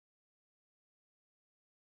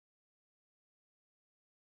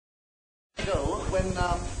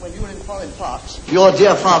when you were in foreign parts, your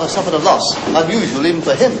dear father suffered a loss, unusual even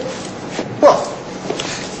for him. What?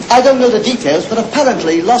 I don't know the details, but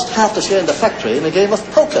apparently he lost half the share in the factory in a game of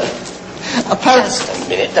poker. Just a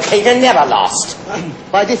minute, the painter never lost.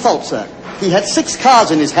 By default, sir. He had 6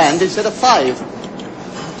 cards in his hand instead of 5.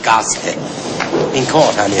 Ghastly. In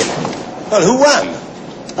court, I mean. Well, who won?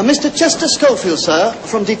 Mr. Chester Schofield, sir,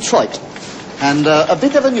 from Detroit. And a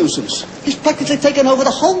bit of a nuisance. He's practically taken over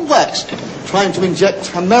the whole works, trying to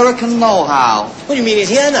inject American know-how. What do you mean, he's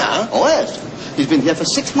here now? Oh, yes. He's been here for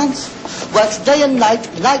 6 months. Works day and night,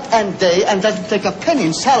 night and day, and doesn't take a penny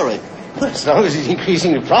in salary. Well, as long as he's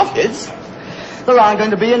increasing the profits. There aren't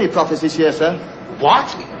going to be any profits this year, sir. What?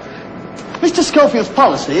 Mr. Schofield's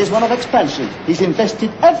policy is one of expansion. He's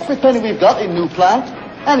invested every penny we've got in new plant,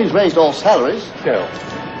 and he's raised all salaries. No.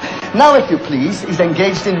 Now, if you please, he's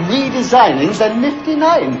engaged in redesigning the Nifty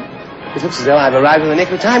 9. It looks as though I've arrived in the nick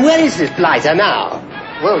of time. Where is this blighter now?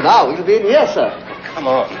 Well, now he'll be in here, sir. Come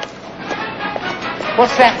on.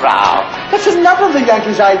 What's that row? That's another of the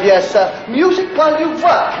Yankees' ideas, sir. Music while you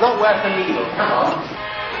work. Not worth the needle. Come on.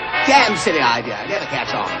 Damn silly idea. Never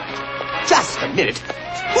catch on. Just a minute.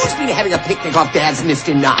 Who's been having a picnic off Dad's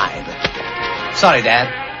Nifty 9? Sorry, Dad.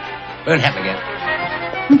 Won't happen again.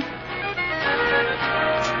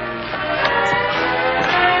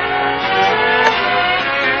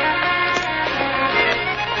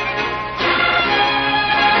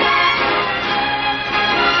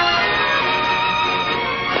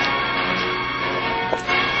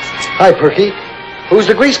 Hi, Perky. Who's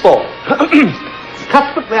the greaseball?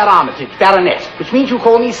 Cuthbert Ware-Armitage, Baronet, which means you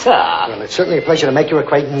call me Sir. Well, it's certainly a pleasure to make your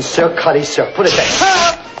acquaintance, Sir Cuddy, sir. Put it there.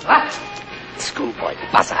 What? Schoolboy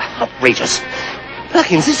buzzer. Outrageous.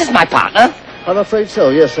 Perkins, this is my partner. I'm afraid so,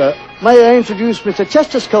 yes, sir. May I introduce Mr.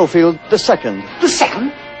 Chester Schofield II? The second?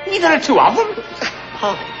 There are 2 of them.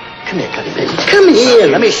 Oh, come here, Cuddy, baby. Come here.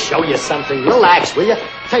 Let me show you something. Relax, will you?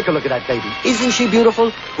 Take a look at that baby. Isn't she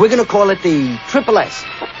beautiful? We're going to call it the Triple S.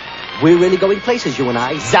 We're really going places, you and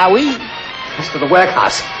I. Zowie? As to the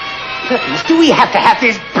workhouse. Perkins, do we have to have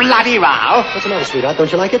this bloody row? What's the matter, sweetheart?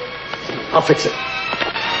 Don't you like it? I'll fix it.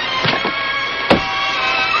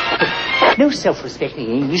 No self-respecting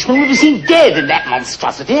Englishman would be seen dead in that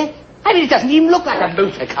monstrosity. I mean, it doesn't even look like a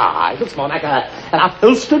motor car. It looks more like an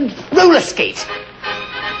upholstered roller skate.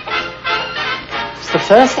 It's the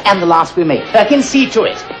first and the last we make. Perkins, see to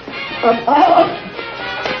it.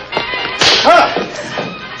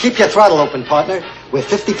 Keep your throttle open, partner. We're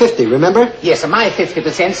 50-50, remember? Yes, and my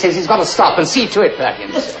 50% says he's got to stop and see to it,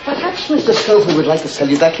 Perkins. Yes, perhaps Mr. Schofield would like to sell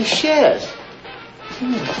you back his shares.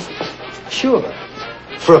 Sure.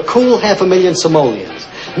 For a cool 500,000 simoleons.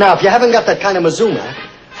 Now, if you haven't got that kind of Mazuma,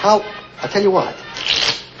 I'll tell you what.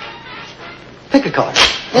 Pick a card.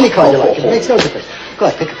 Any card you like. It makes no difference. Go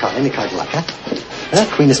ahead, pick a card. Any card you like,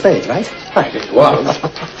 huh? Queen of spades, right? I think it was.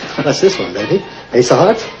 That's this one, baby. Ace of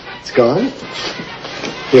hearts. It's gone.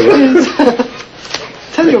 Here it is.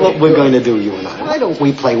 Tell you what we're going to do, you and I. Why don't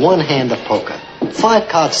we play one hand of poker?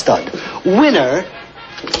 5-card stud. Winner,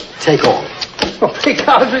 take all. Oh, play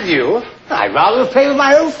cards with you? I'd rather play with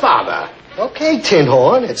my own father. Okay, Tin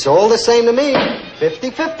Horn. It's all the same to me.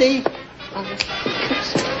 50-50.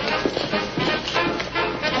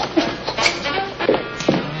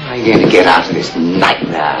 I'm going to get out of this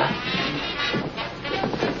nightmare.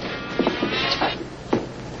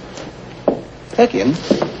 Perkins,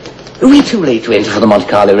 are we too late to enter for the Monte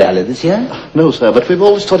Carlo rally this year? No, sir, but we've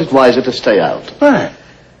always thought it wiser to stay out. Why?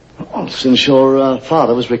 Well, since your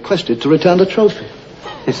father was requested to return the trophy.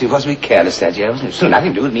 Yes, he was a bit careless, that, Joe. It's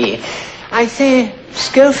nothing to do with me. I say,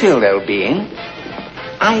 Schofield, old being,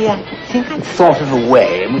 I think I've thought of a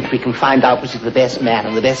way in which we can find out which is the best man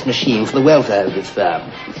and the best machine for the welfare of this firm.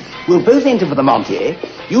 We'll both enter for the Monte.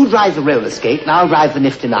 You drive the roller skate, and I'll drive the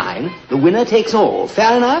Nifty 9. The winner takes all.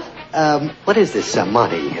 Fair enough? What is this,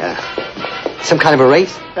 Monty? Some kind of a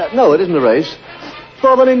race? No, it isn't a race.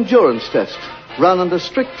 More of an endurance test, run under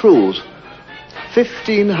strict rules.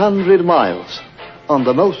 1,500 miles on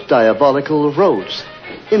the most diabolical of roads,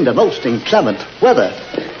 in the most inclement weather,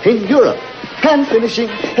 in Europe, and finishing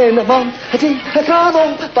in Monte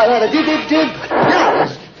Carlo.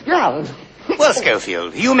 Yeah. Well,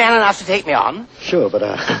 Schofield, are you man enough to take me on? Sure, but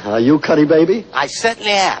are you Cuddy, baby? I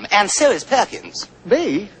certainly am, and so is Perkins.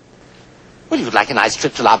 Me? Well, you'd like a nice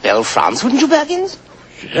trip to La Belle, France, wouldn't you, Perkins?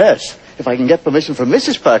 Yes, if I can get permission from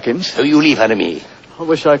Mrs. Perkins. Oh, you leave her to me. I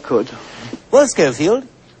wish I could. Well, Schofield,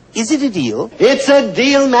 is it a deal? It's a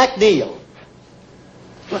deal, MacDeal.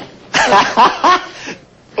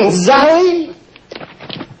 Zowie?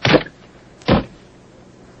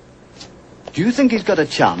 Do you think he's got a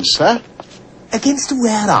chance, sir? Against a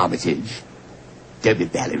Ware-Armitage? Don't be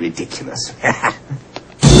very ridiculous.